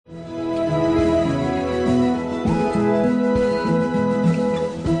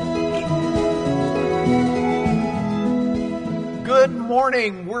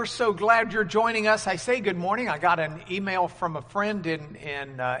morning. We're so glad you're joining us. I say good morning. I got an email from a friend in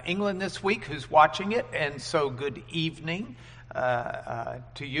England this week who's watching it, and so good evening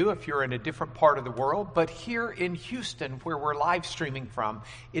to you if you're in a different part of the world. But here in Houston, where we're live streaming from,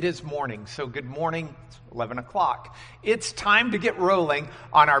 it is morning. So good morning. It's 11 o'clock. It's time to get rolling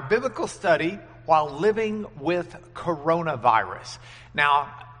on our biblical study while living with coronavirus.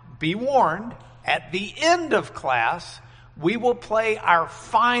 Now, be warned, at the end of class, we will play our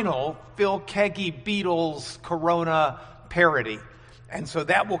final Phil Keaggy Beatles Corona parody. And so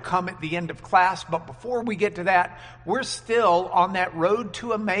that will come at the end of class. But before we get to that, we're still on that road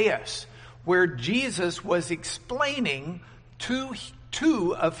to Emmaus, where Jesus was explaining to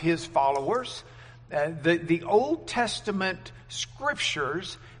two of his followers the Old Testament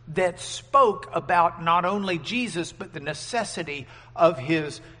scriptures that spoke about not only Jesus, but the necessity of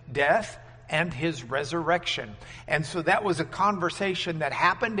his death and his resurrection. And so that was a conversation that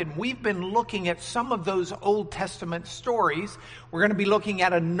happened, and we've been looking at some of those Old Testament stories. We're going to be looking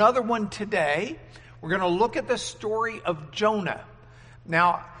at another one today. We're going to look at the story of Jonah.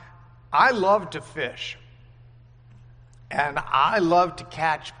 Now, I love to fish, and I love to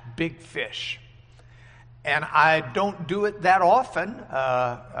catch big fish. And I don't do it that often,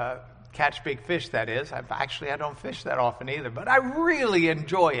 catch big fish, that is. I don't fish that often either, but I really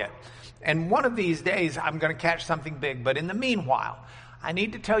enjoy it. And one of these days, I'm going to catch something big. But in the meanwhile, I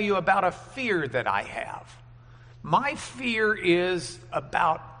need to tell you about a fear that I have. My fear is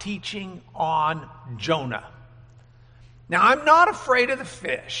about teaching on Jonah. Now, I'm not afraid of the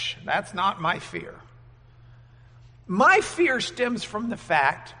fish. That's not my fear. My fear stems from the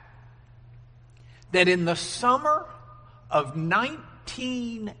fact that in the summer of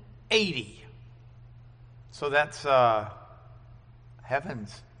 1980, so that's,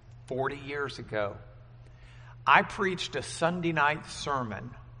 heavens, 40 years ago, I preached a Sunday night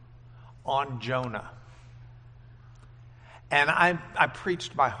sermon on Jonah. And I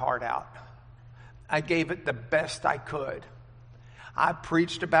preached my heart out. I gave it the best I could. I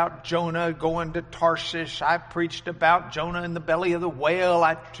preached about Jonah going to Tarshish. I preached about Jonah in the belly of the whale.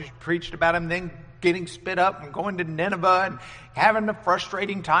 I preached about him then getting spit up and going to Nineveh and having a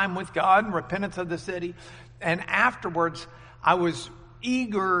frustrating time with God and repentance of the city. And afterwards, I was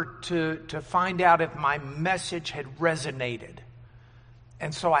eager to find out if my message had resonated.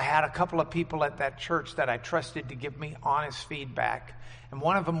 And so I had a couple of people at that church that I trusted to give me honest feedback. And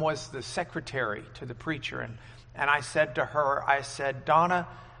one of them was the secretary to the preacher. And I said to her, Donna,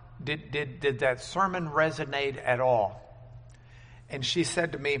 did that sermon resonate at all? And she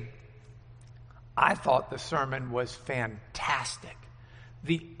said to me, I thought the sermon was fantastic.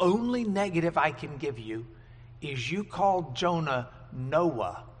 The only negative I can give you is you called Jonah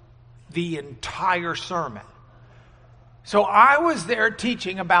Noah the entire sermon. So I was there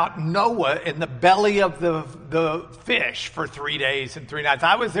teaching about Noah in the belly of the fish for 3 days and 3 nights.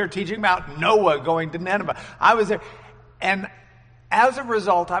 I was there teaching about Noah going to Nineveh. I was there. And as a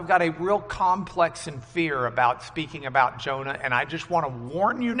result, I've got a real complex and fear about speaking about Jonah. And I just want to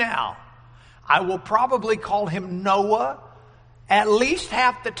warn you now, I will probably call him Noah at least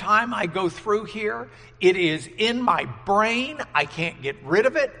half the time I go through here. It is in my brain. I can't get rid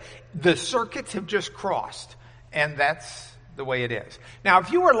of it. The circuits have just crossed. And that's the way it is. Now,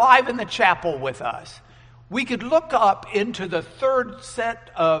 if you were live in the chapel with us, we could look up into the third set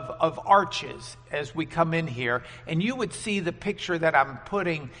of arches as we come in here, and you would see the picture that I'm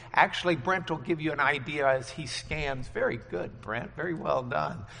putting. Actually, Brent will give you an idea as he scans. Very good, Brent. Very well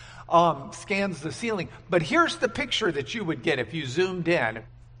done. Scans the ceiling. But here's the picture that you would get if you zoomed in.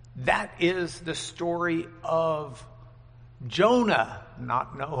 That is the story of Jonah,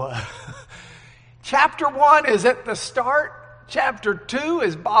 not Noah. Chapter 1 is at the start. Chapter 2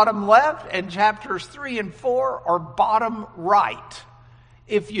 is bottom left. And chapters 3 and 4 are bottom right.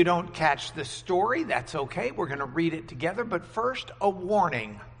 If you don't catch the story, that's okay. We're going to read it together. But first, a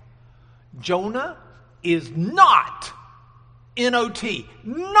warning. Jonah is not N-O-T,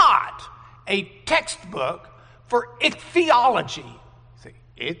 not a textbook for ichthyology. See,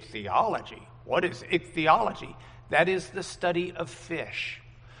 ichthyology. What is ichthyology? That is the study of fish.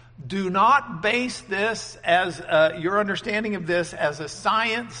 Do not base this as your understanding of this as a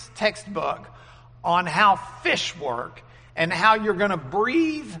science textbook on how fish work and how you're going to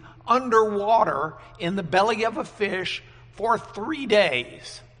breathe underwater in the belly of a fish for 3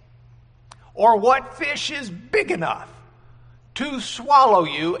 days. Or what fish is big enough to swallow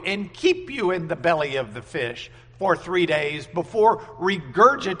you and keep you in the belly of the fish for 3 days before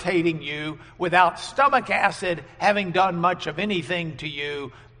regurgitating you without stomach acid having done much of anything to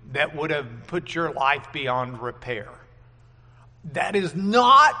you that would have put your life beyond repair. That is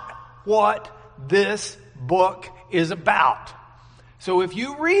not what this book is about. So if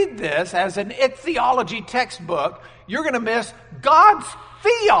you read this as an ichthyology textbook, you're going to miss God's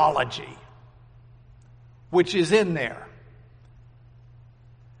theology, which is in there.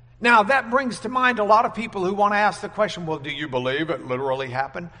 Now, that brings to mind a lot of people who want to ask the question, well, do you believe it literally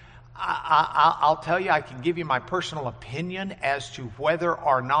happened? I'll tell you, I can give you my personal opinion as to whether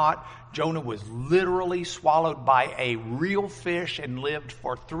or not Jonah was literally swallowed by a real fish and lived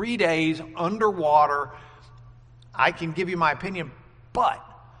for 3 days underwater. I can give you my opinion, but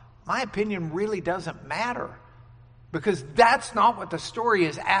my opinion really doesn't matter, because that's not what the story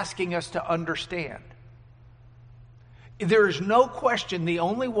is asking us to understand. There is no question the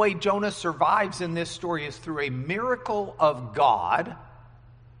only way Jonah survives in this story is through a miracle of God,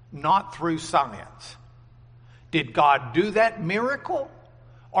 not through science. Did God do that miracle?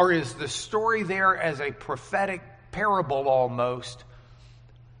 Or is the story there as a prophetic parable almost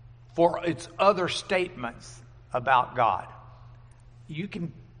for its other statements about God? You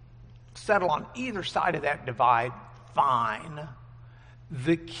can settle on either side of that divide, fine.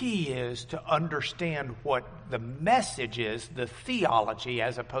 The key is to understand what the message is, the theology,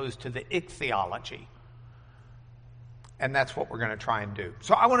 as opposed to the ichthyology. And that's what we're going to try and do.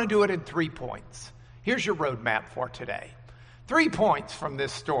 So I want to do it in 3 points. Here's your roadmap for today. 3 points from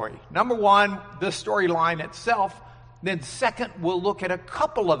this story. Number 1, the storyline itself. Then second, we'll look at a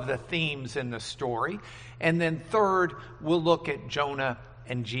couple of the themes in the story. And then third, we'll look at Jonah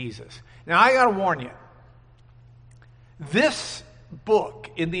and Jesus. Now, I got to warn you. This book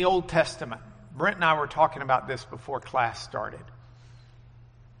in the Old Testament, Brent and I were talking about this before class started.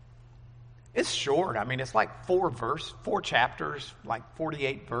 It's short. I mean, it's like 4 chapters, like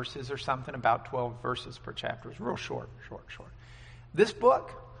 48 verses or something, about 12 verses per chapter. It's real short. This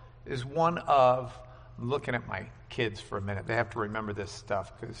book is one of, I'm looking at my kids for a minute. They have to remember this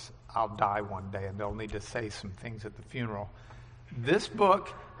stuff because I'll die one day and they'll need to say some things at the funeral. This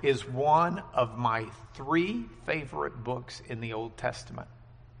book is one of my 3 favorite books in the Old Testament.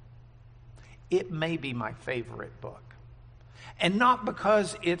 It may be my favorite book. And not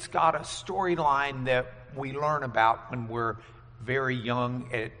because it's got a storyline that we learn about when we're very young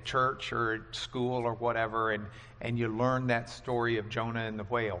at church or at school or whatever, and you learn that story of Jonah and the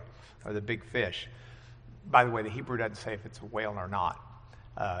whale or the big fish. By the way, the Hebrew doesn't say if it's a whale or not.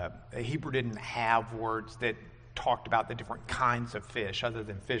 The Hebrew didn't have words that talked about the different kinds of fish other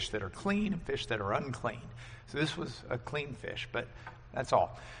than fish that are clean and fish that are unclean. So this was a clean fish, but that's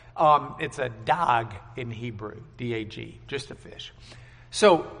all. It's a dag in Hebrew, D-A-G, just a fish.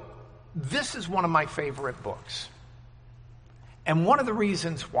 So this is one of my favorite books. And one of the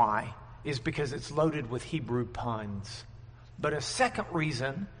reasons why is because it's loaded with Hebrew puns. But a second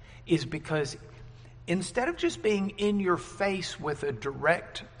reason is because instead of just being in your face with a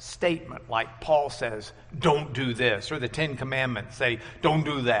direct statement, like Paul says, don't do this, or the 10 Commandments say, don't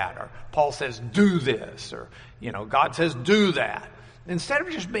do that, or Paul says, do this, or, God says, do that. Instead of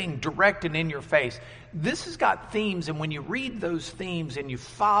just being direct and in your face, this has got themes, and when you read those themes and you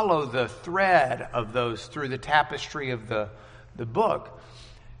follow the thread of those through the tapestry of the book,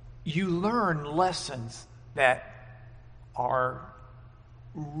 you learn lessons that are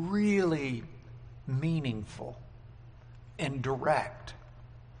really meaningful and direct.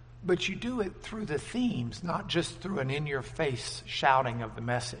 But you do it through the themes, not just through an in-your-face shouting of the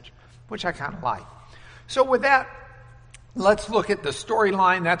message, which I kind of like. So with that, let's look at the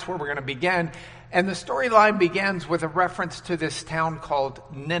storyline. That's where we're going to begin. And the storyline begins with a reference to this town called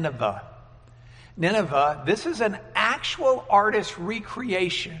Nineveh. Nineveh, this is an actual artist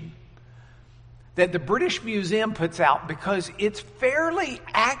recreation that the British Museum puts out because it's fairly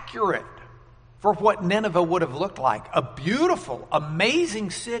accurate for what Nineveh would have looked like. A beautiful,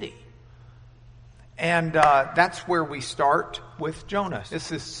 amazing city. And that's where we start with Jonah.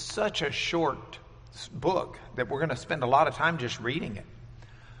 This is such a short book that we're going to spend a lot of time just reading it.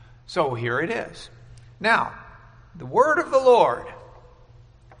 So here it is. Now, the word of the Lord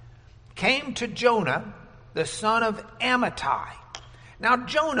came to Jonah, the son of Amittai. Now,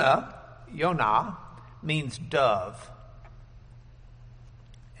 Yonah, means dove.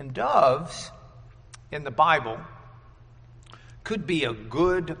 And doves in the Bible could be a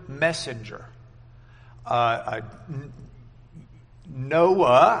good messenger.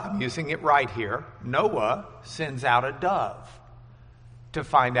 Noah, I'm using it right here, Noah sends out a dove to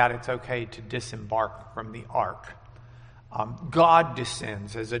find out it's okay to disembark from the ark. God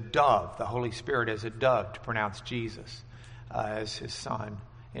descends as a dove, the Holy Spirit as a dove, to pronounce Jesus as his son,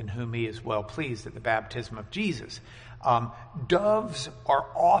 in whom he is well pleased at the baptism of Jesus. Doves are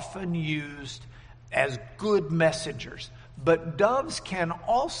often used as good messengers. But doves can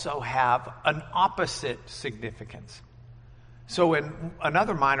also have an opposite significance. So in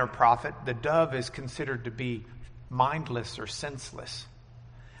another minor prophet, the dove is considered to be mindless or senseless.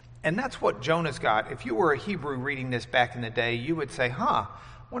 And that's what Jonah's got. If you were a Hebrew reading this back in the day, you would say,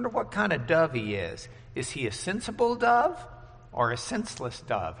 wonder what kind of dove he is. Is he a sensible dove or a senseless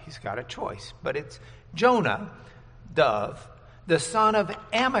dove? He's got a choice. But it's Jonah, dove, the son of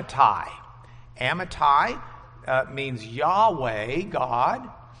Amittai. Amittai means Yahweh, God,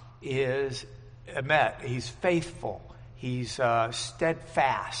 is Emet. He's faithful. He's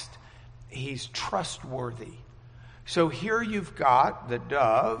steadfast. He's trustworthy. So here you've got the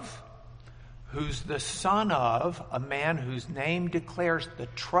dove, who's the son of a man whose name declares the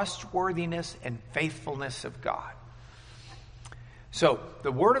trustworthiness and faithfulness of God. So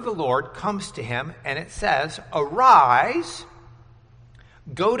the word of the Lord comes to him, and it says, "Arise,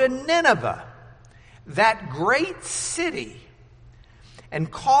 go to Nineveh, that great city, and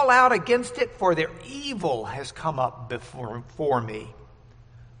call out against it, for their evil has come up before me."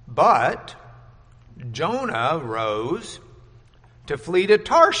 But Jonah rose to flee to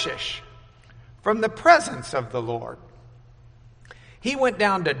Tarshish from the presence of the Lord. He went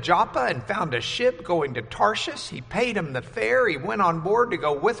down to Joppa and found a ship going to Tarshish. He paid him the fare. He went on board to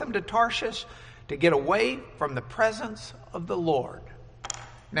go with him to Tarshish to get away from the presence of the Lord.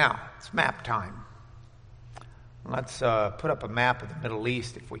 Now, it's map time. Let's put up a map of the Middle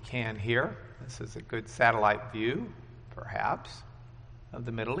East if we can here. This is a good satellite view, perhaps, of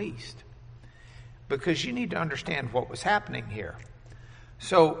the Middle East. Because you need to understand what was happening here.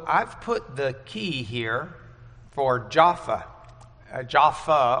 So I've put the key here for Jaffa.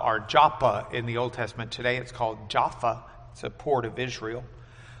 Jaffa or Joppa in the Old Testament. Today it's called Jaffa. It's a port of Israel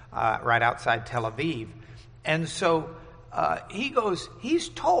right outside Tel Aviv. And so he's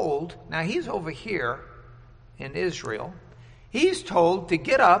told, now he's over here in Israel, he's told to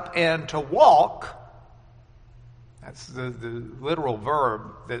get up and to walk. That's the literal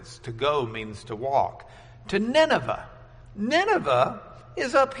verb. That's to go means to walk. To Nineveh. Nineveh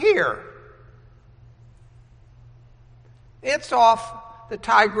is up here. It's off the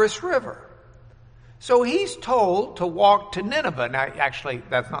Tigris River. So he's told to walk to Nineveh. Now, actually,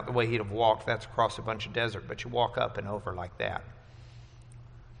 that's not the way he'd have walked. That's across a bunch of desert, but you walk up and over like that.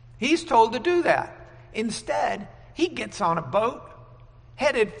 He's told to do that. Instead, he gets on a boat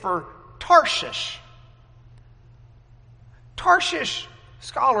headed for Tarshish. Tarshish,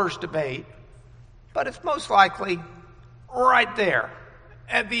 scholars debate, but it's most likely right there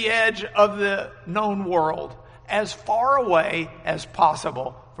at the edge of the known world, as far away as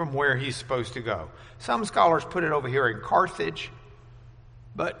possible from where he's supposed to go. Some scholars put it over here in Carthage,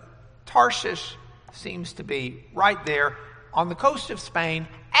 but Tarshish seems to be right there on the coast of Spain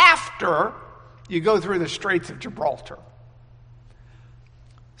after you go through the Straits of Gibraltar.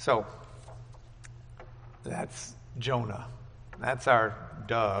 So, that's Jonah. That's our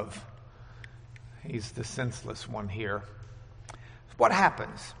dove. He's the senseless one here. What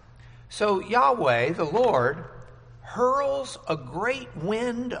happens? So Yahweh, the Lord, hurls a great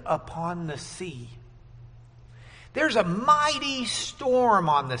wind upon the sea. There's a mighty storm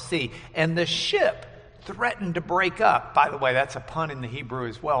on the sea, and the ship threatened to break up. By the way, that's a pun in the Hebrew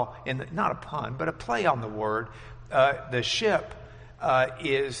as well. Not a pun, but a play on the word. The ship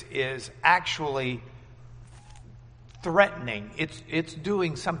is actually threatening. It's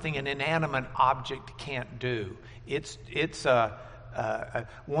doing something an inanimate object can't do.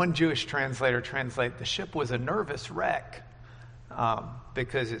 One Jewish translator translated the ship was a nervous wreck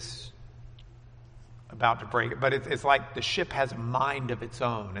because it's about to break it. But it's like the ship has a mind of its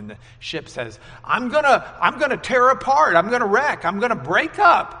own, and the ship says, "I'm gonna tear apart. I'm gonna wreck. I'm gonna break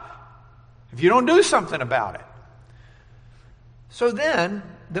up if you don't do something about it." So then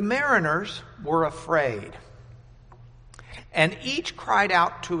the mariners were afraid. And each cried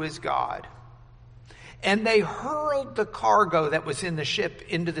out to his God. And they hurled the cargo that was in the ship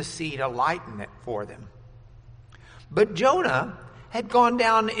into the sea to lighten it for them. But Jonah had gone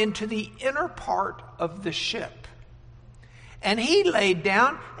down into the inner part of the ship. And he laid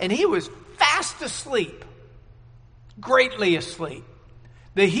down and he was fast asleep. Greatly asleep.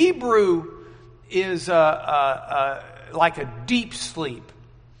 The Hebrew is like a deep sleep.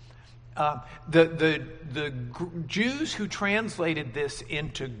 The Jews who translated this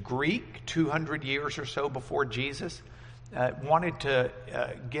into Greek 200 years or so before Jesus wanted to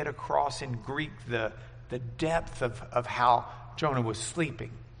get across in Greek the depth of how Jonah was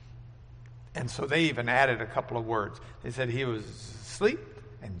sleeping. And so they even added a couple of words. They said he was asleep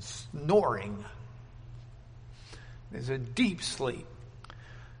and snoring. There's a deep sleep.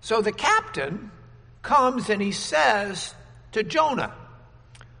 So the captain comes and he says to Jonah,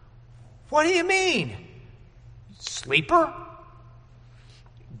 "What do you mean, sleeper?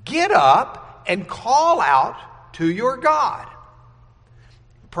 Get up and call out to your God.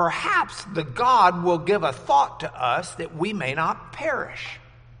 Perhaps the God will give a thought to us that we may not perish."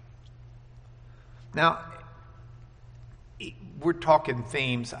 Now, we're talking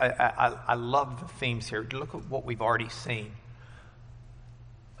themes. I love the themes here. Look at what we've already seen.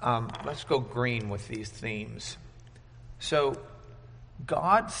 Let's go green with these themes. So,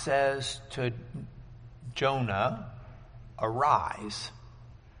 God says to Jonah, "Arise."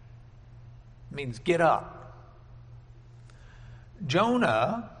 Means get up.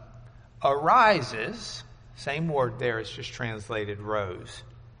 Jonah arises, same word there, it's just translated rose.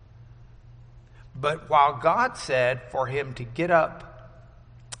 But while God said for him to get up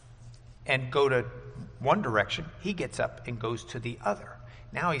and go to one direction, he gets up and goes to the other.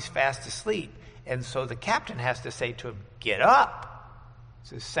 Now he's fast asleep, and so the captain has to say to him, "Get up."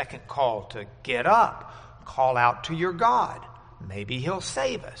 It's his second call to get up. Call out to your God. Maybe he'll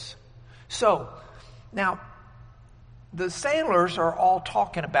save us. So, now, the sailors are all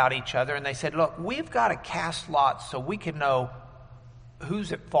talking about each other, and they said, "Look, we've got to cast lots so we can know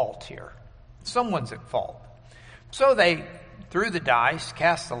who's at fault here. Someone's at fault." So they threw the dice,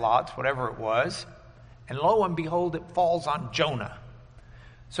 cast the lots, whatever it was, and lo and behold, it falls on Jonah.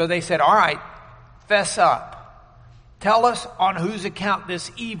 So they said, "All right, fess up. Tell us on whose account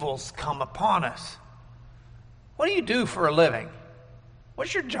this evil's come upon us. What do you do for a living?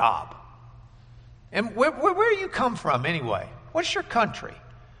 What's your job? And where do you come from anyway? What's your country?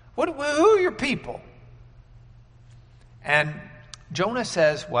 Who are your people?" And Jonah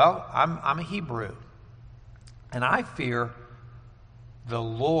says, "Well, I'm a Hebrew, and I fear the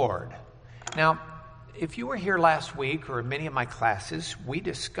Lord." Now, if you were here last week or in many of my classes, we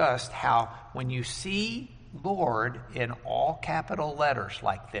discussed how when you see Lord in all capital letters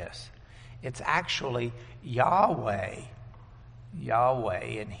like this, it's actually Yahweh. Yahweh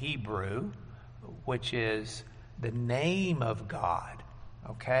in Hebrew, which is the name of God,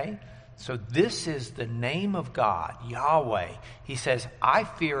 okay? So this is the name of God, Yahweh. He says, "I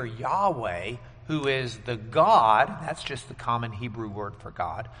fear Yahweh, who is the God," that's just the common Hebrew word for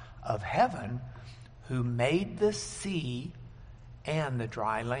God, "of heaven, who made the sea and the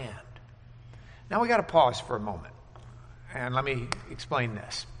dry land." Now we got to pause for a moment, and let me explain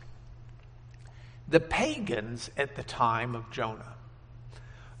this. The pagans at the time of Jonah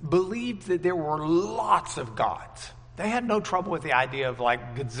believed that there were lots of gods. They had no trouble with the idea of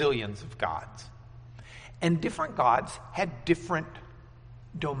like gazillions of gods. And different gods had different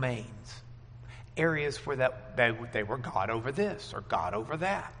domains, areas where they were God over this or God over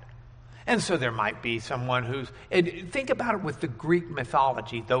that. And so there might be someone who's, and think about it with the Greek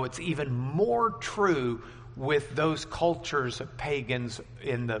mythology, though it's even more true with those cultures of pagans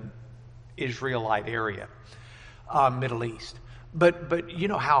in the Israelite area, Middle East. But you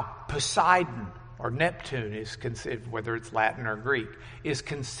know how Poseidon or Neptune is considered, whether it's Latin or Greek, is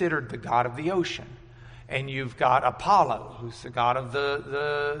considered the god of the ocean. And you've got Apollo, who's the god of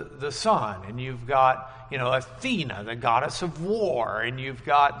the sun. And you've got, Athena, the goddess of war. And you've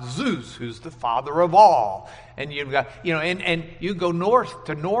got Zeus, who's the father of all. And you've got, and you go north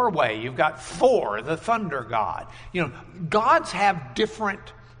to Norway, you've got Thor, the thunder god. Gods have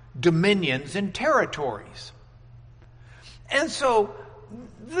different dominions and territories. And so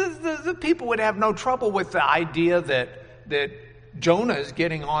the people would have no trouble with the idea that Jonah is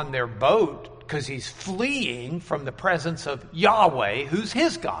getting on their boat because he's fleeing from the presence of Yahweh, who's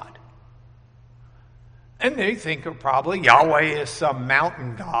his God. And they think of probably Yahweh is some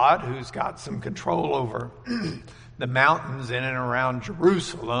mountain god who's got some control over the mountains in and around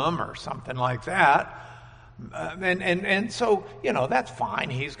Jerusalem or something like that. And so, that's fine.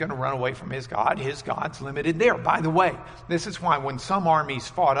 He's going to run away from his God. His God's limited there. By the way, this is why when some armies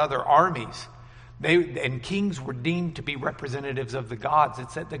fought other armies, and kings were deemed to be representatives of the gods,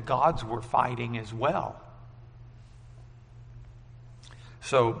 it's that the gods were fighting as well.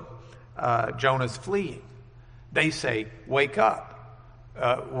 So Jonah's fleeing. They say, "Wake up.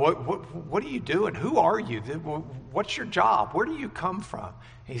 What are you doing? Who are you? What's your job? Where do you come from?"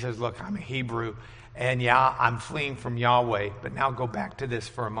 He says, "Look, I'm a Hebrew. And yeah, I'm fleeing from Yahweh." But now go back to this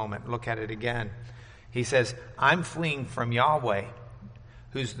for a moment. Look at it again. He says, "I'm fleeing from Yahweh,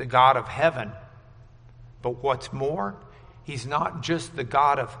 who's the God of heaven." But what's more, he's not just the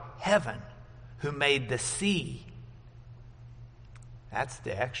God of heaven who made the sea. That's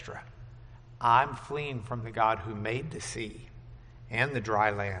the extra. I'm fleeing from the God who made the sea and the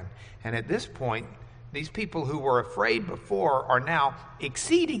dry land. And at this point, these people who were afraid before are now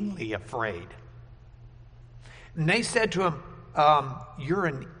exceedingly afraid. And they said to him, you're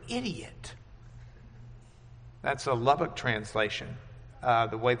an idiot. That's a Lubbock translation.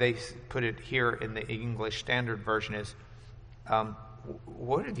 The way they put it here in the English Standard Version is,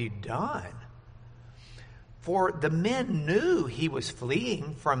 what have you done? For the men knew he was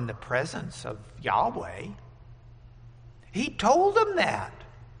fleeing from the presence of Yahweh. He told them that.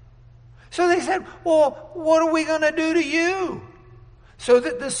 So they said, well, what are we going to do to you? So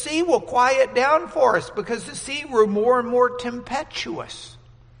that the sea will quiet down for us, because the sea grew more and more tempestuous.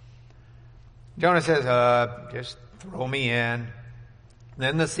 Jonah says, just throw me in.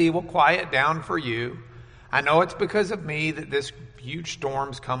 Then the sea will quiet down for you. I know it's because of me that this huge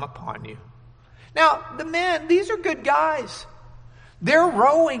storm's come upon you. Now, the men, these are good guys. They're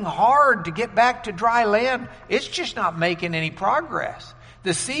rowing hard to get back to dry land. It's just not making any progress.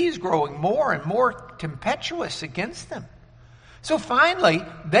 The sea's growing more and more tempestuous against them. So finally,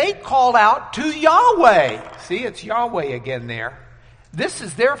 they call out to Yahweh. See, it's Yahweh again there. This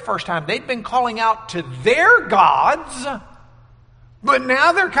is their first time. They'd been calling out to their gods, but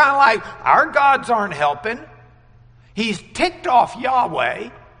now they're kind of like, our gods aren't helping. He's ticked off Yahweh.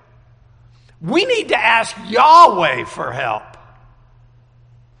 We need to ask Yahweh for help.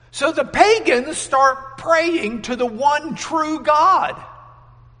 So the pagans start praying to the one true God.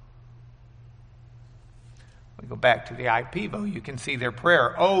 We go back to the IPVO, you can see their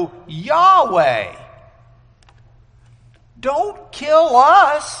prayer. Oh, Yahweh, don't kill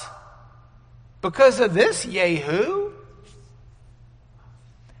us because of this Yehu.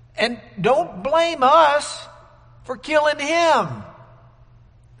 And don't blame us for killing him.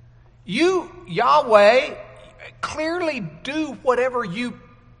 You, Yahweh, clearly do whatever you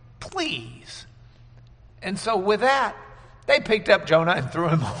please. And so with that, they picked up Jonah and threw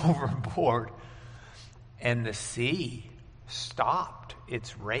him overboard. And the sea stopped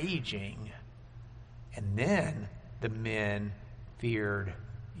its raging. And then the men feared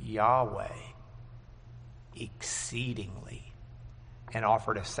Yahweh exceedingly and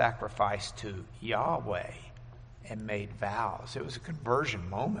offered a sacrifice to Yahweh and made vows. It was a conversion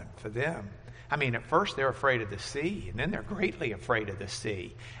moment for them. I mean, at first they're afraid of the sea, and then they're greatly afraid of the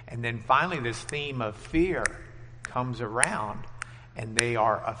sea. And then finally this theme of fear comes around, and they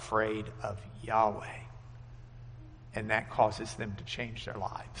are afraid of Yahweh. And that causes them to change their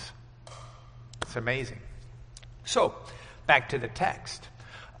lives. It's amazing. So, back to the text.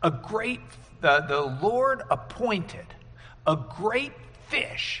 The Lord appointed a great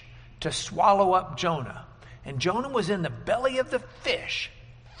fish to swallow up Jonah. And Jonah was in the belly of the fish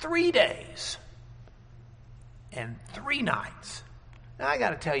 3 days and 3 nights. Now I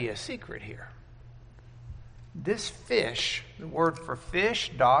got to tell you a secret here. This fish, the word for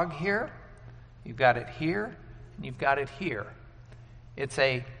fish, dog here, you've got it here and you've got it here. It's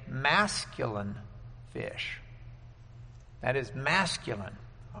a masculine fish. That is masculine,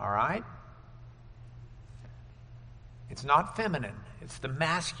 all right? It's not feminine. It's the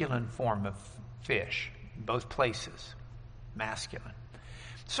masculine form of fish. In both places, masculine.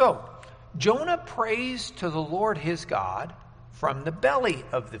 So, Jonah prays to the Lord his God from the belly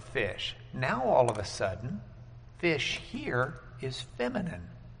of the fish. Now, all of a sudden, fish here is feminine.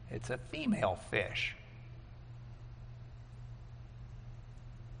 It's a female fish.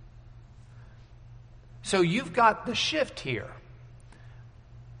 So, you've got the shift here.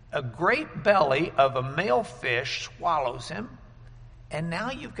 A great belly of a male fish swallows him. And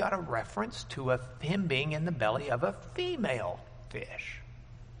now you've got a reference to him being in the belly of a female fish.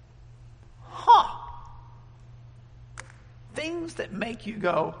 Things that make you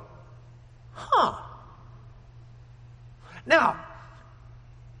go, Now,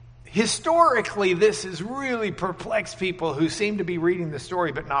 historically, this has really perplexed people who seem to be reading the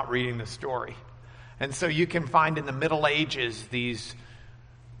story but not reading the story. And so you can find in the Middle Ages these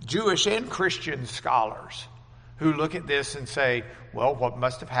Jewish and Christian scholars who look at this and say, well, what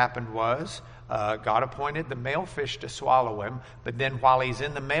must have happened was God appointed the male fish to swallow him, but then while he's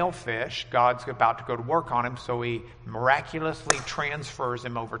in the male fish, God's about to go to work on him, so he miraculously transfers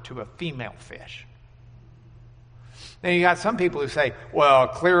him over to a female fish. Then you got some people who say, well,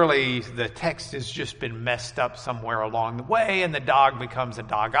 clearly the text has just been messed up somewhere along the way, and the dog becomes a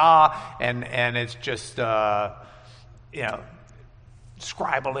dagah, and it's just,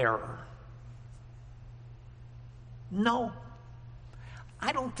 scribal error. No,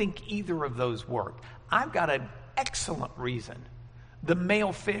 I don't think either of those work. I've got an excellent reason. The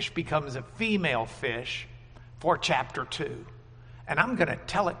male fish becomes a female fish for chapter 2. And I'm going to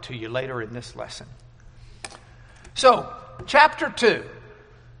tell it to you later in this lesson. So, chapter 2.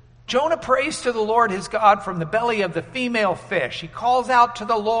 Jonah prays to the Lord his God from the belly of the female fish. He calls out to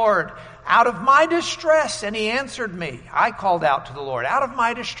the Lord, out of my distress, and he answered me. I called out to the Lord, out of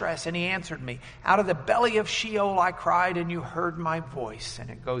my distress, and he answered me. Out of the belly of Sheol I cried, and you heard my voice. And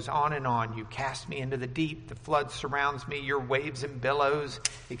it goes on and on. You cast me into the deep. The flood surrounds me, your waves and billows,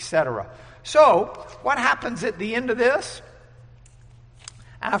 etc. So, what happens at the end of this?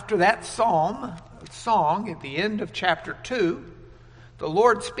 After that song at the end of chapter 2, the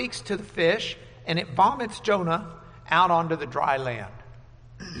Lord speaks to the fish, and it vomits Jonah out onto the dry land.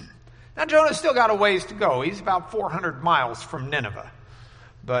 Now, Jonah's still got a ways to go. He's about 400 miles from Nineveh.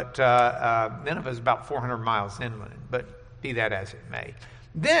 But Nineveh is about 400 miles inland, but be that as it may.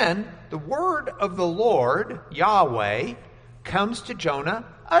 Then the word of the Lord, Yahweh, comes to Jonah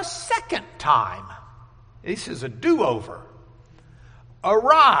a second time. This is a do-over.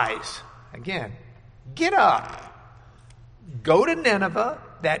 Arise. Again, get up. Go to Nineveh,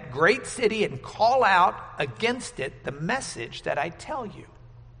 that great city, and call out against it the message that I tell you.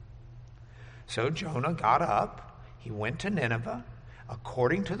 So Jonah got up. He went to Nineveh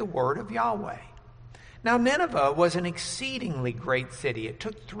according to the word of Yahweh. Now Nineveh was an exceedingly great city. It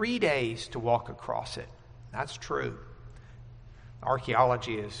took 3 days to walk across it. That's true.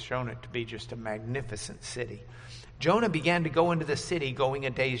 Archaeology has shown it to be just a magnificent city. Jonah began to go into the city, going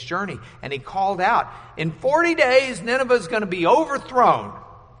a day's journey, and he called out, in 40 days Nineveh is going to be overthrown.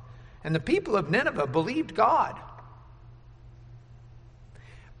 And the people of Nineveh believed God.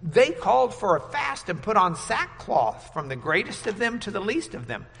 They called for a fast and put on sackcloth, from the greatest of them to the least of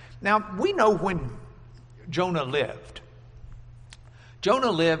them. Now, we know when Jonah lived.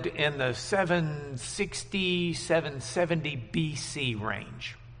 Jonah lived in the 760, 770 BC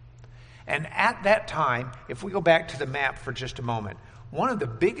range. And at that time, if we go back to the map for just a moment, one of the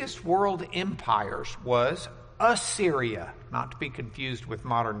biggest world empires was Assyria, not to be confused with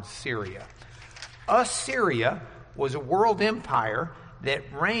modern Syria. Assyria was a world empire that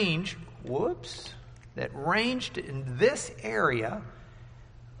ranged in this area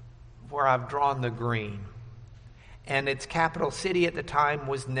where I've drawn the green. And its capital city at the time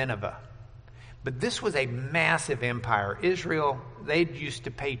was Nineveh. But this was a massive empire. Israel, they used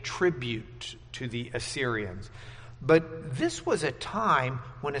to pay tribute to the Assyrians. But this was a time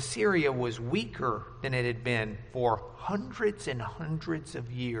when Assyria was weaker than it had been for hundreds and hundreds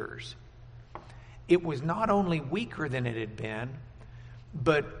of years. It was not only weaker than it had been,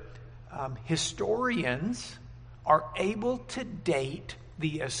 but historians are able to date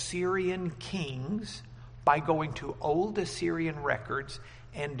the Assyrian kings by going to old Assyrian records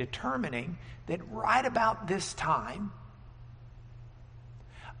and determining that right about this time,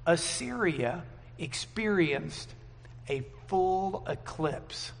 Assyria experienced a full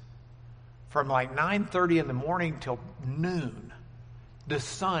eclipse from like 9:30 in the morning till noon. The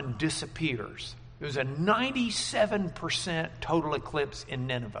sun disappears. There was a 97% total eclipse in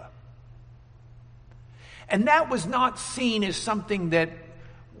Nineveh. And that was not seen as something that,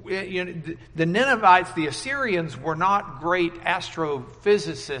 the Ninevites, the Assyrians, were not great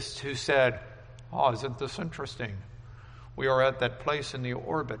astrophysicists who said, oh, isn't this interesting? We are at that place in the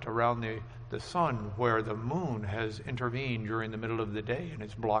orbit around the sun where the moon has intervened during the middle of the day and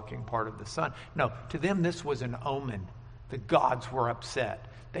is blocking part of the sun. No, to them this was an omen. The gods were upset.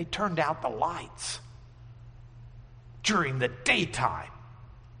 They turned out the lights during the daytime.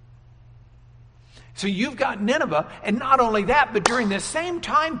 So you've got Nineveh, and not only that, but during this same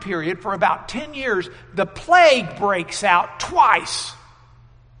time period, for about 10 years, the plague breaks out twice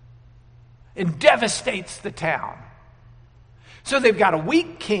and devastates the town. So they've got a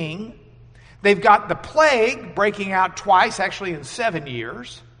weak king. They've got the plague breaking out twice, actually in 7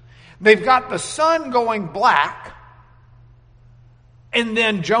 years. They've got the sun going black. And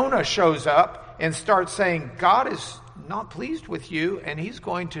then Jonah shows up and starts saying, God is not pleased with you, and he's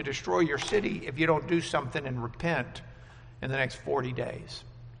going to destroy your city if you don't do something and repent in the next 40 days.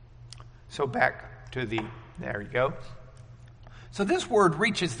 So back to there you go. So this word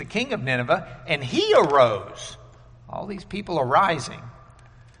reaches the king of Nineveh, and he arose. All these people are rising.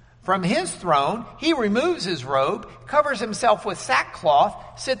 From his throne, he removes his robe, covers himself with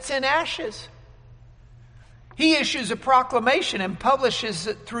sackcloth, sits in ashes. He issues a proclamation and publishes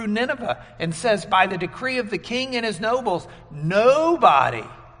it through Nineveh and says, by the decree of the king and his nobles, nobody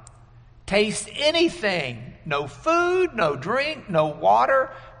taste anything, no food, no drink, no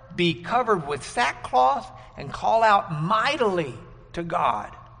water, be covered with sackcloth and call out mightily to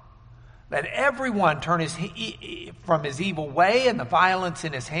God. Let everyone turn from his evil way and the violence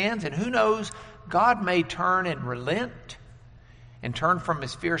in his hands, and who knows, God may turn and relent and turn from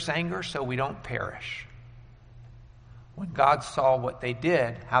his fierce anger so we don't perish. When God saw what they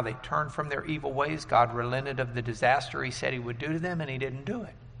did, how they turned from their evil ways, God relented of the disaster he said he would do to them, and he didn't do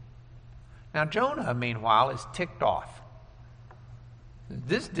it. Now Jonah, meanwhile, is ticked off.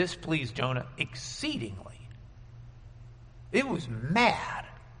 This displeased Jonah exceedingly. It was mad.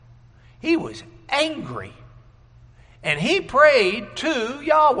 He was angry. And he prayed to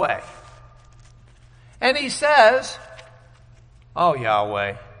Yahweh. And he says, "Oh,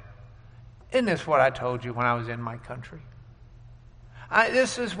 Yahweh, isn't this what I told you when I was in my country?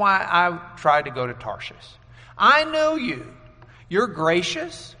 This is why I tried to go to Tarshish. I know you. You're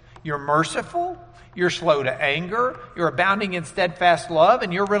gracious. You're merciful. You're slow to anger. You're abounding in steadfast love.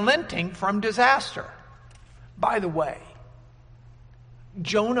 And you're relenting from disaster." By the way,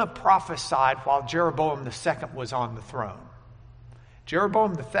 Jonah prophesied while Jeroboam II was on the throne.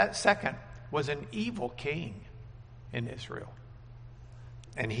 Jeroboam II was an evil king in Israel.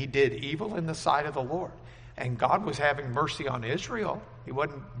 And he did evil in the sight of the Lord. And God was having mercy on Israel. He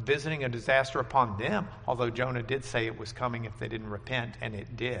wasn't visiting a disaster upon them, although Jonah did say it was coming if they didn't repent, and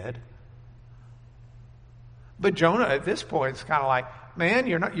it did. But Jonah at this point is kind of like, man,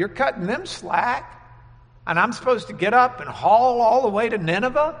 you're cutting them slack. And I'm supposed to get up and haul all the way to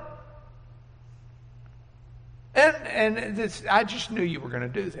Nineveh? And this, I just knew you were going to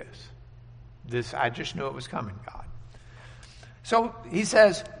do this. I just knew it was coming, God. So he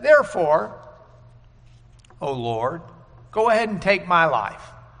says, "Therefore, O Lord, go ahead and take my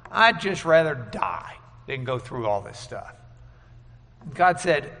life. I'd just rather die than go through all this stuff." God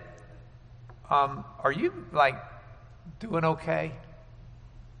said, "Are you doing okay?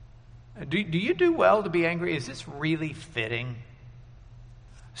 Do you do well to be angry? Is this really fitting?"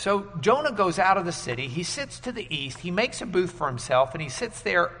 So Jonah goes out of the city. He sits to the east. He makes a booth for himself, and he sits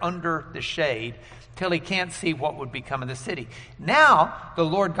there under the shade till he can't see what would become of the city. Now the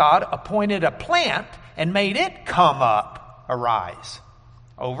Lord God appointed a plant and made it arise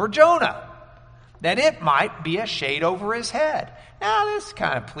over Jonah, that it might be a shade over his head. Now this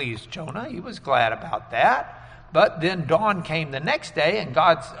kind of pleased Jonah. He was glad about that. But then dawn came the next day, and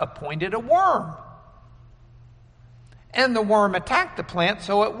God appointed a worm. And the worm attacked the plant,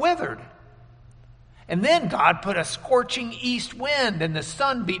 so it withered. And then God put a scorching east wind, and the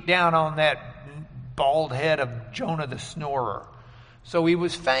sun beat down on that bald head of Jonah the snorer. So he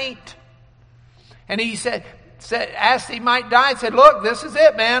was faint. And he said, asked he might die, said, "Look, this is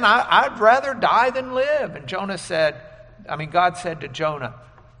it, man. I'd rather die than live." And God said to Jonah,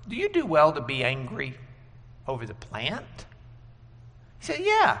 "Do you do well to be angry over the plant?" He said,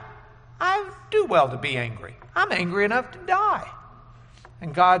 "Yeah, I do well to be angry. I'm angry enough to die."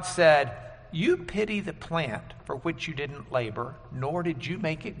 And God said, "You pity the plant for which you didn't labor, nor did you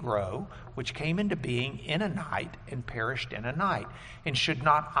make it grow, which came into being in a night and perished in a night. And should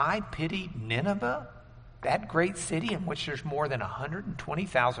not I pity Nineveh, that great city in which there's more than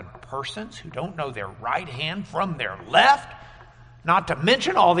 120,000 persons who don't know their right hand from their left, not to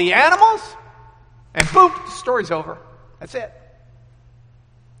mention all the animals?" And boom, the story's over. That's it.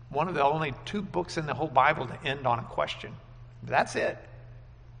 One of the only 2 books in the whole Bible to end on a question. That's it.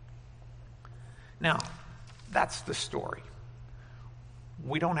 Now, that's the story.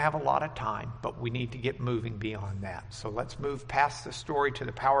 We don't have a lot of time, but we need to get moving beyond that. So let's move past the story to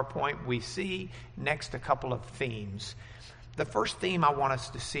the PowerPoint. We see next a couple of themes. The first theme I want us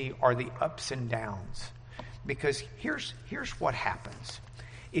to see are the ups and downs. Because here's what happens.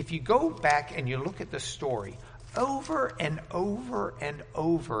 If you go back and you look at the story, over and over and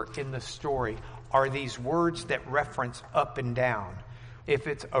over in the story are these words that reference up and down. If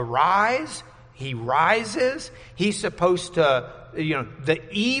it's arise, he rises. He's supposed to, the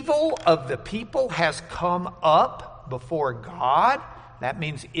evil of the people has come up before God. That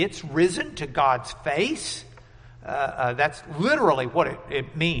means it's risen to God's face. That's literally what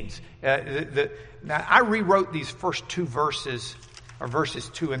it means. Now, I rewrote these first 2 verses, or verses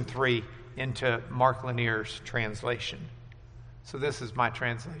 2 and 3, into Mark Lanier's translation. So this is my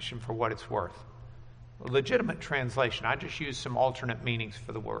translation for what it's worth. A legitimate translation. I just used some alternate meanings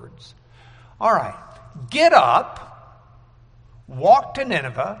for the words. All right. Get up, walk to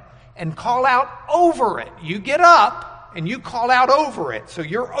Nineveh, and call out over it. You get up and you call out over it. So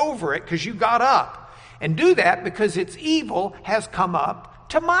you're over it because you got up. And do that because its evil has come up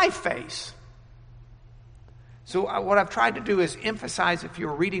to my face. So what I've tried to do is emphasize, if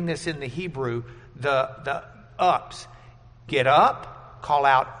you're reading this in the Hebrew, the ups. Get up, call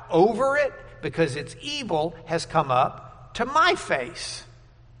out over it, because its evil has come up to my face.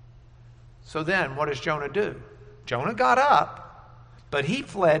 So then, what does Jonah do? Jonah got up, but he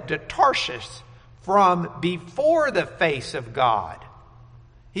fled to Tarshish from before the face of God.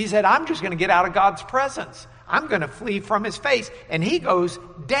 He said, "I'm just going to get out of God's presence. I'm going to flee from his face. And he goes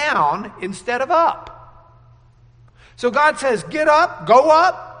down instead of up. So God says, get up, go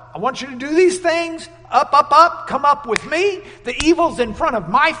up. I want you to do these things. Up, up, up. Come up with me. The evil's in front of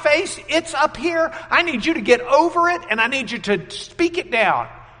my face. It's up here. I need you to get over it, and I need you to speak it down.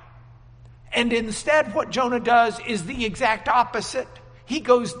 And instead, what Jonah does is the exact opposite. He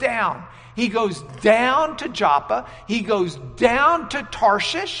goes down. He goes down to Joppa. He goes down to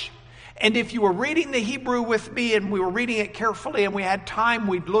Tarshish. And if you were reading the Hebrew with me and we were reading it carefully and we had time,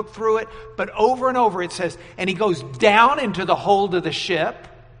 we'd look through it. But over and over it says, and he goes down into the hold of the ship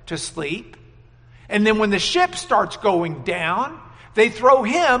to sleep. And then when the ship starts going down, they throw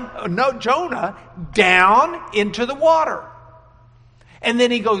Jonah, down into the water. And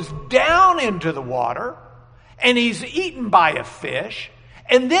then he goes down into the water and he's eaten by a fish.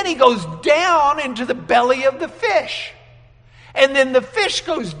 And then he goes down into the belly of the fish. And then the fish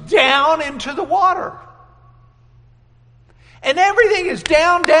goes down into the water. And everything is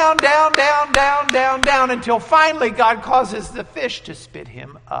down, down, down, down, down, down, down, until finally God causes the fish to spit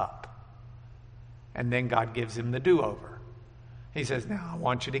him up. And then God gives him the do-over. He says, now I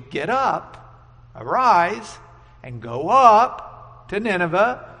want you to get up, arise, and go up to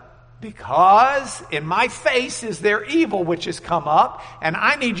Nineveh, because in my face is their evil which has come up, and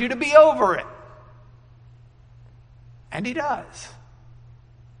I need you to be over it. And he does.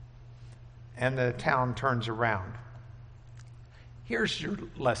 And the town turns around. Here's your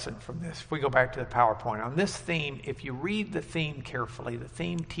lesson from this. If we go back to the PowerPoint. On this theme, if you read the theme carefully, the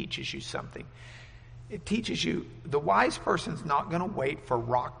theme teaches you something. It teaches you the wise person's not going to wait for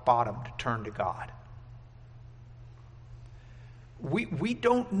rock bottom to turn to God. We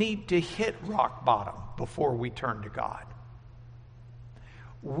don't need to hit rock bottom before we turn to God.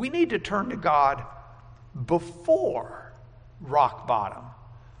 We need to turn to God before rock bottom.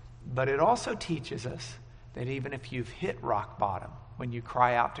 But it also teaches us that even if you've hit rock bottom, when you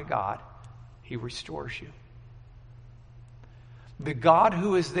cry out to God, he restores you. The God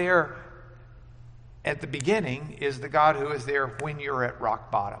who is there at the beginning is the God who is there when you're at rock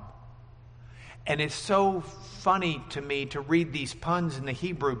bottom. And it's so funny to me to read these puns in the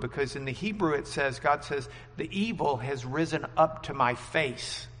Hebrew, because in the Hebrew it says, God says, the evil has risen up to my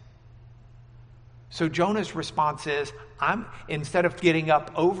face. So Jonah's response is, instead of getting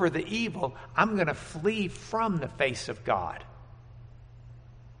up over the evil, I'm going to flee from the face of God.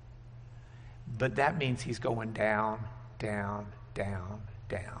 But that means he's going down, down, down,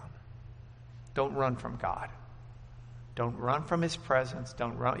 down. Don't run from God. Don't run from his presence.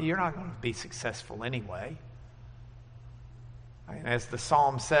 Don't run. You're not going to be successful anyway. As the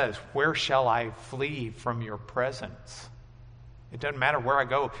psalm says, where shall I flee from your presence? It doesn't matter where I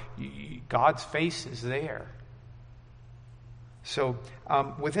go. God's face is there. So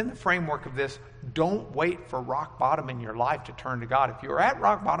within the framework of this, don't wait for rock bottom in your life to turn to God. If you're at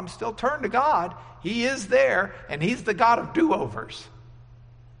rock bottom, still turn to God. He is there, and he's the God of do-overs.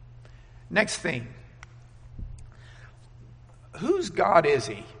 Next thing. Whose God is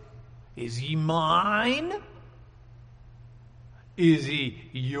he? Is he mine? Is he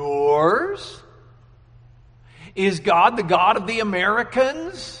yours? Is God the God of the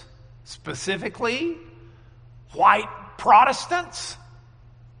Americans, specifically white Protestants?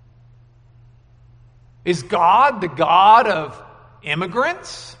 Is God the God of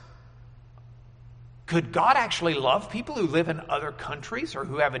immigrants? Could God actually love people who live in other countries or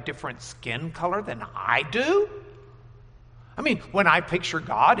who have a different skin color than I do? I mean, when I picture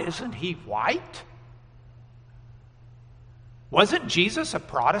God, isn't he white? Wasn't Jesus a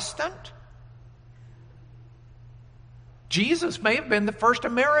Protestant? Jesus may have been the first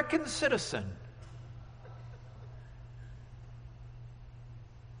American citizen.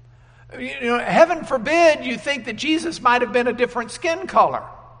 Heaven forbid you think that Jesus might have been a different skin color,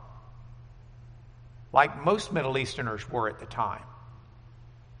 like most Middle Easterners were at the time,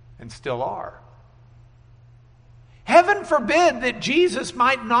 and still are. Heaven forbid that Jesus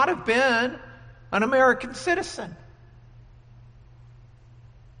might not have been an American citizen.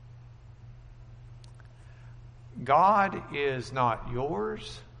 God is not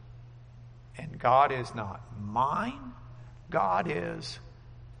yours, and God is not mine. God is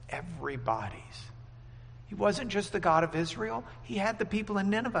everybody's. He wasn't just the God of Israel. He had the people in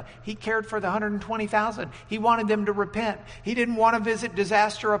Nineveh. He cared for the 120,000. He wanted them to repent. He didn't want to visit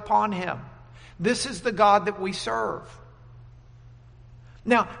disaster upon him. This is the God that we serve.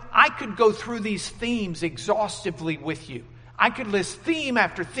 Now, I could go through these themes exhaustively with you. I could list theme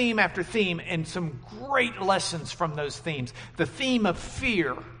after theme after theme and some great lessons from those themes. The theme of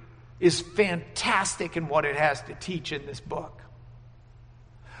fear is fantastic in what it has to teach in this book.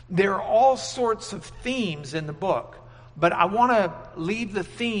 There are all sorts of themes in the book, but I want to leave the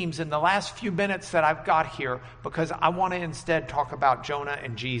themes in the last few minutes that I've got here because I want to instead talk about Jonah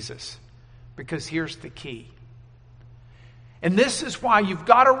and Jesus. Because here's the key. And this is why you've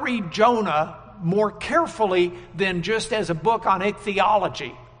got to read Jonah more carefully than just as a book on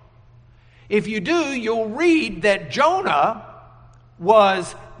ichthyology. If you do, you'll read that Jonah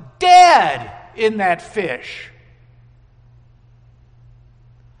was dead in that fish.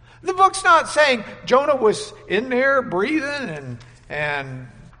 The book's not saying Jonah was in there breathing and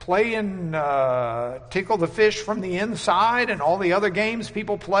playing tickle the fish from the inside and all the other games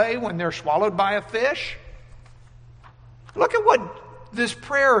people play when they're swallowed by a fish. Look at what this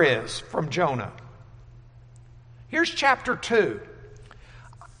prayer is from Jonah. Here's chapter 2.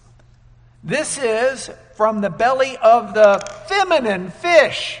 This is from the belly of the feminine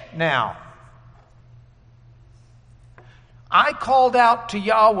fish now. I called out to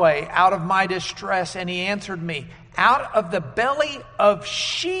Yahweh out of my distress, and he answered me. Out of the belly of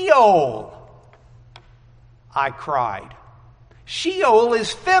Sheol, I cried. Sheol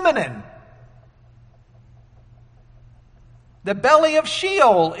is feminine. The belly of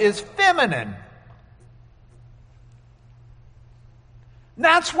Sheol is feminine.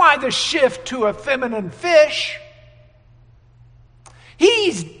 That's why the shift to a feminine fish.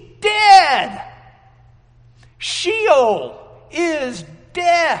 He's dead. Sheol is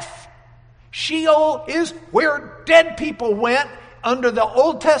death. Sheol is where dead people went under the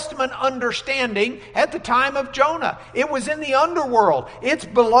Old Testament understanding at the time of Jonah. It was in the underworld. It's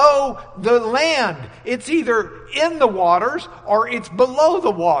below the land. It's either in the waters or it's below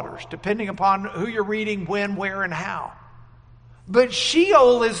the waters, depending upon who you're reading, when, where, and how. But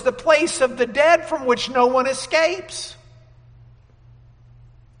Sheol is the place of the dead from which no one escapes.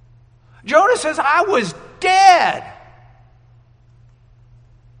 Jonah says, I was dead.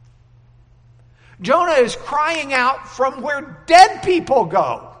 Jonah is crying out from where dead people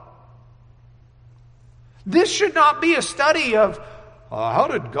go. This should not be a study of how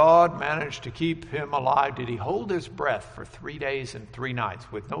did God manage to keep him alive? Did he hold his breath for 3 days and 3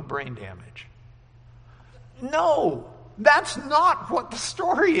 nights with no brain damage? No, that's not what the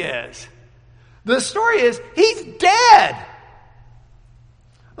story is. The story is he's dead.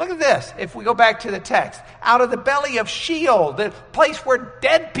 Look at this. If we go back to the text, out of the belly of Sheol, the place where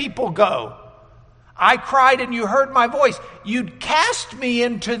dead people go, I cried and you heard my voice. You'd cast me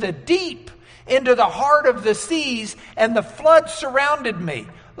into the deep, into the heart of the seas, and the flood surrounded me.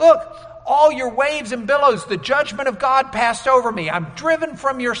 Look, all your waves and billows, the judgment of God passed over me. I'm driven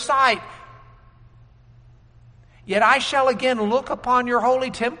from your sight. Yet I shall again look upon your holy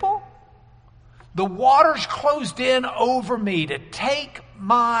temple. The waters closed in over me to take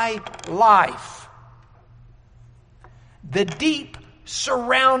my life. The deep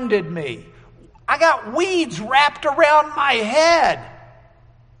surrounded me. I got weeds wrapped around my head.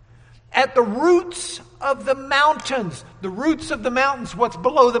 At the roots of the mountains, what's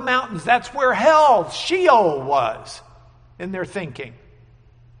below the mountains, that's where hell, Sheol was in their thinking.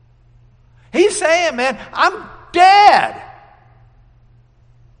 He's saying, man, I'm dead.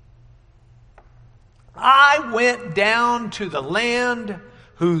 I went down to the land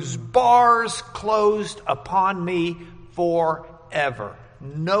whose bars closed upon me forever.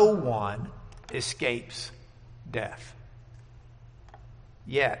 No one escapes death.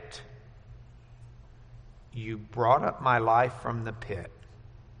 Yet, you brought up my life from the pit.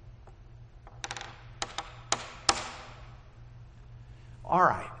 All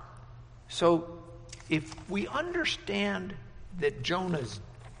right. So, if we understand that Jonah's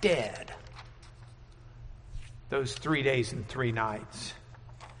dead, those 3 days and 3 nights,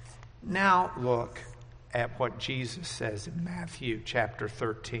 now look at what Jesus says in Matthew chapter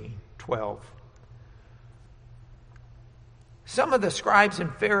 13:12. Some of the scribes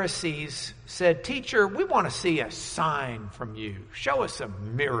and Pharisees said, "Teacher, we want to see a sign from you. Show us a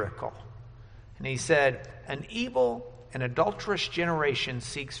miracle." And he said, "An evil and adulterous generation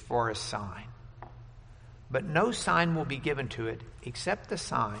seeks for a sign, but no sign will be given to it except the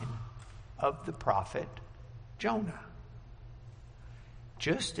sign of the prophet Jonah."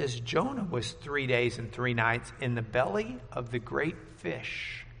 Just as Jonah was 3 days and 3 nights in the belly of the great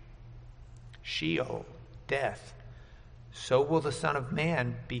fish, Sheol, death, so will the Son of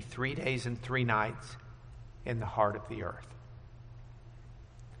Man be 3 days and 3 nights in the heart of the earth.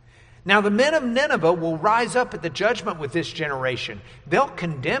 Now the men of Nineveh will rise up at the judgment with this generation. They'll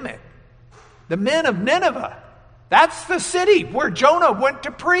condemn it. The men of Nineveh, that's the city where Jonah went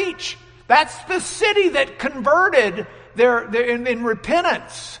to preach. That's the city that converted in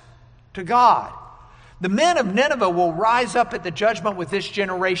repentance to God. The men of Nineveh will rise up at the judgment with this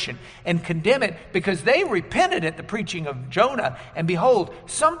generation and condemn it because they repented at the preaching of Jonah. And behold,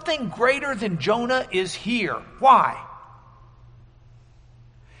 something greater than Jonah is here. Why?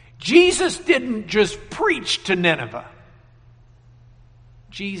 Jesus didn't just preach to Nineveh.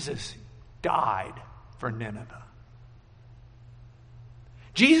 Jesus died for Nineveh.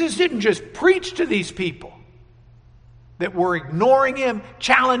 Jesus didn't just preach to these people that were ignoring him,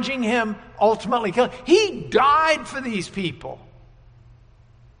 challenging him, ultimately killing. He died for these people.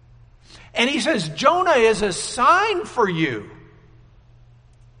 And he says, Jonah is a sign for you.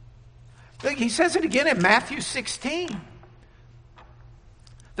 Look, he says it again in Matthew 16.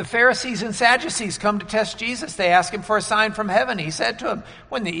 The Pharisees and Sadducees come to test Jesus. They ask him for a sign from heaven. He said to them,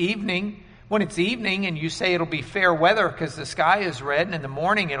 when it's evening and you say it'll be fair weather because the sky is red, and in the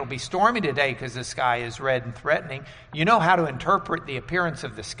morning it'll be stormy today because the sky is red and threatening, you know how to interpret the appearance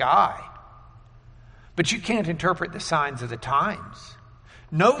of the sky. But you can't interpret the signs of the times.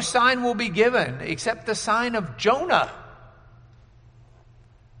 No sign will be given except the sign of Jonah.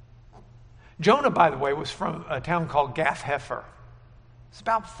 Jonah, by the way, was from a town called Gath Hepher. It's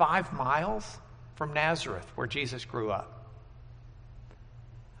about 5 miles from Nazareth, where Jesus grew up.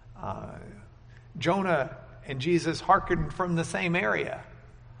 Jonah and Jesus hearkened from the same area.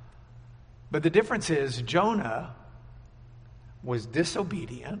 But the difference is Jonah was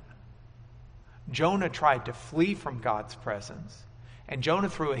disobedient. Jonah tried to flee from God's presence. And Jonah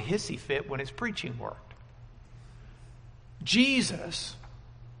threw a hissy fit when his preaching worked. Jesus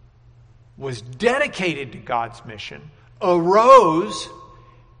was dedicated to God's mission, arose.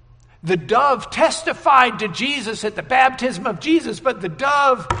 The dove testified to Jesus at the baptism of Jesus, but the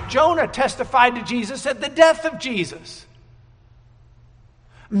dove, Jonah, testified to Jesus at the death of Jesus.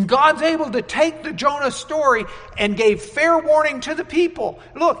 And God's able to take the Jonah story and gave fair warning to the people.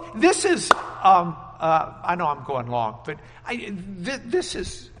 Look, this is, I know I'm going long, but this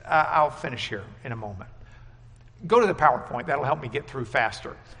is, I'll finish here in a moment. Go to the PowerPoint. That'll help me get through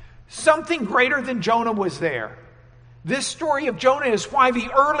faster. Something greater than Jonah was there. This story of Jonah is why the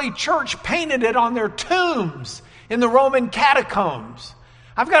early church painted it on their tombs in the Roman catacombs.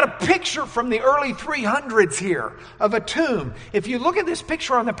 I've got a picture from the early 300s here of a tomb. If you look at this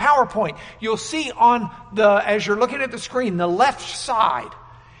picture on the PowerPoint, you'll see as you're looking at the screen, the left side,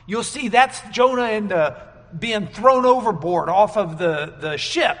 you'll see that's Jonah being thrown overboard off of the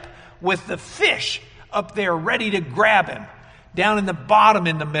ship with the fish up there ready to grab him. Down in the bottom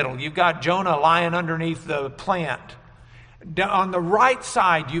in the middle, you've got Jonah lying underneath the plant. On the right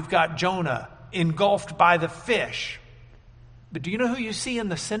side, you've got Jonah engulfed by the fish. But do you know who you see in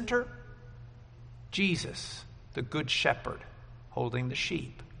the center? Jesus, the good shepherd, holding the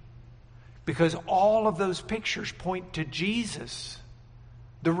sheep. Because all of those pictures point to Jesus,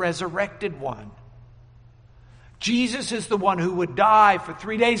 the resurrected one. Jesus is the one who would die for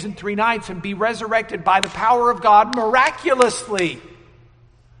 3 days and 3 nights and be resurrected by the power of God miraculously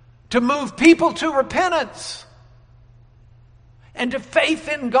to move people to repentance and to faith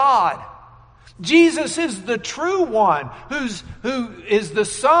in God. Jesus is the true one who is the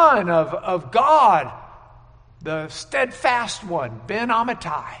Son of God, the steadfast one, Ben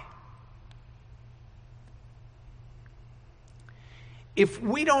Amittai. If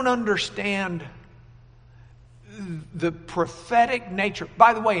we don't understand the prophetic nature,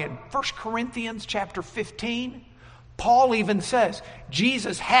 by the way, in 1 Corinthians chapter 15, Paul even says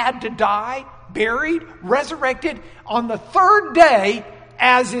Jesus had to die, buried, resurrected on the 3rd day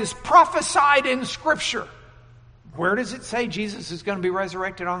as is prophesied in Scripture. Where does it say Jesus is going to be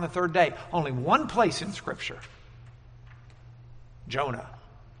resurrected on the 3rd day? Only one place in Scripture. Jonah.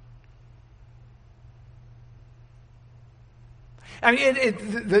 I mean,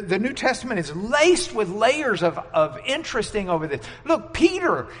 the New Testament is laced with layers of interesting over this. Look,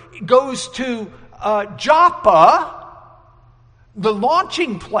 Peter goes to Joppa, the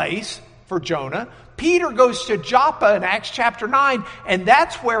launching place for Jonah. Peter goes to Joppa in Acts chapter 9, and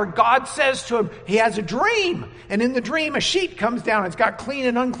that's where God says to him, he has a dream. And in the dream, a sheet comes down. It's got clean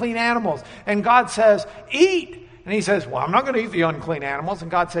and unclean animals. And God says, eat. And he says, well, I'm not going to eat the unclean animals.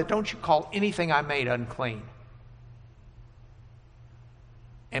 And God said, don't you call anything I made unclean.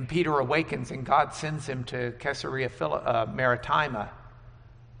 And Peter awakens, and God sends him to Caesarea Maritima,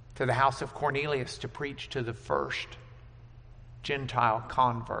 to the house of Cornelius, to preach to the first Gentile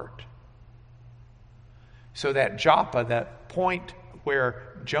convert. So that Joppa, that point where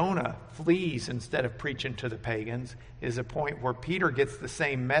Jonah flees instead of preaching to the pagans, is a point where Peter gets the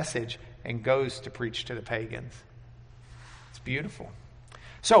same message and goes to preach to the pagans. It's beautiful.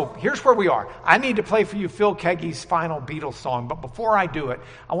 So here's where we are. I need to play for you Phil Keaggy's final Beatles song, but before I do it,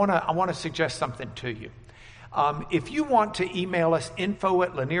 I want to suggest something to you. If you want to email us,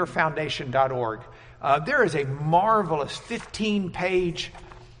 info@lanierfoundation.org, there is a marvelous 15-page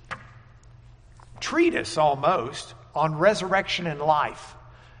treatise almost on resurrection and life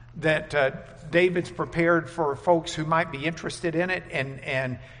that David's prepared for folks who might be interested in it,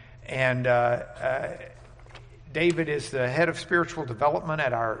 and David is the head of spiritual development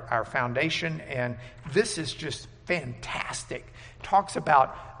at our foundation, and this is just fantastic. Talks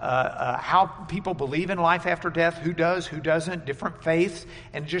about how people believe in life after death, who does, who doesn't, different faiths,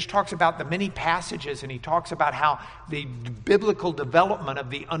 and just talks about the many passages, and he talks about how the biblical development of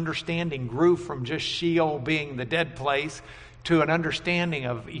the understanding grew from just Sheol being the dead place to an understanding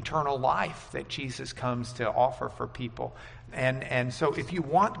of eternal life that Jesus comes to offer for people. And so if you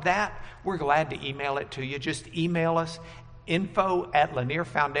want that, we're glad to email it to you. Just email us,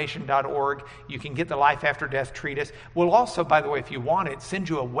 info@lanierfoundation.org. You can get the Life After Death treatise. We'll also, by the way, if you want it, send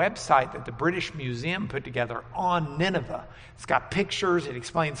you a website that the British Museum put together on Nineveh. It's got pictures. It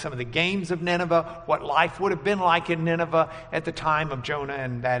explains some of the games of Nineveh, what life would have been like in Nineveh at the time of Jonah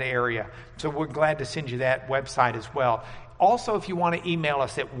and that area. So we're glad to send you that website as well. Also, if you want to email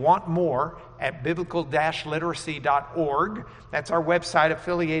us at wantmore@biblical-literacy.org. That's our website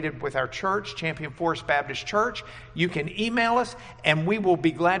affiliated with our church, Champion Forest Baptist Church. You can email us, and we will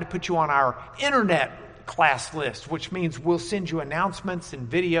be glad to put you on our internet class list, which means we'll send you announcements and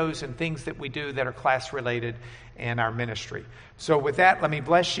videos and things that we do that are class-related in our ministry. So with that, let me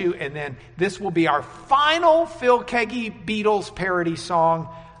bless you, and then this will be our final Phil Keaggy Beatles parody song.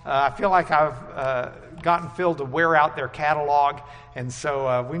 I feel like I've gotten Phil to wear out their catalog, and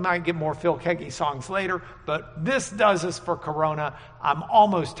so we might get more Phil Keaggy songs later, but this does us for Corona. I'm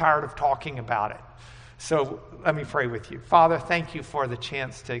almost tired of talking about it. So let me pray with you. Father, thank you for the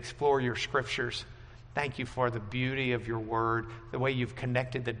chance to explore your scriptures. Thank you for the beauty of your word, the way you've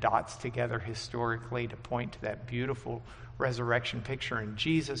connected the dots together historically to point to that beautiful resurrection picture in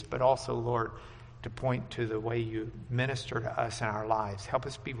Jesus, but also, Lord, to point to the way you minister to us in our lives. Help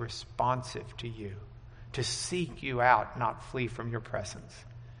us be responsive to you, to seek you out, not flee from your presence.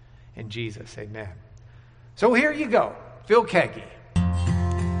 In Jesus, amen. So here you go, Phil Keaggy.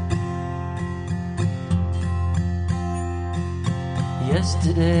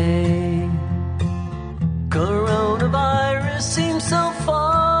 Yesterday, coronavirus seemed so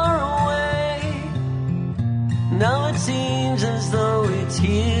far away. Now it seems as though it's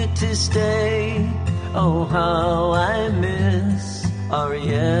here to stay. Oh, how I miss our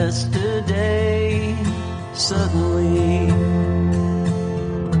yesterday. Suddenly,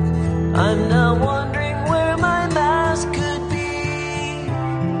 I'm now wondering where my mask could be.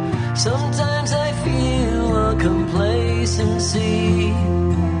 Sometimes I feel a complacency.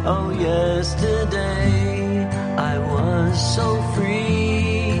 Oh, yesterday I was so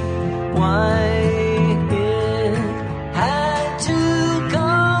free. Why it had to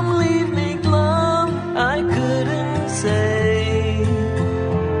come, leave me glum, I couldn't say.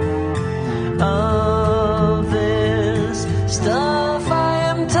 Of this stuff I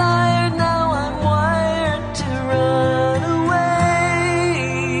am tired, now I'm wired to run away.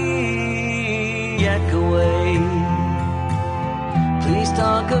 Yak away. Please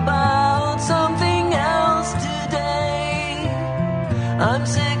talk about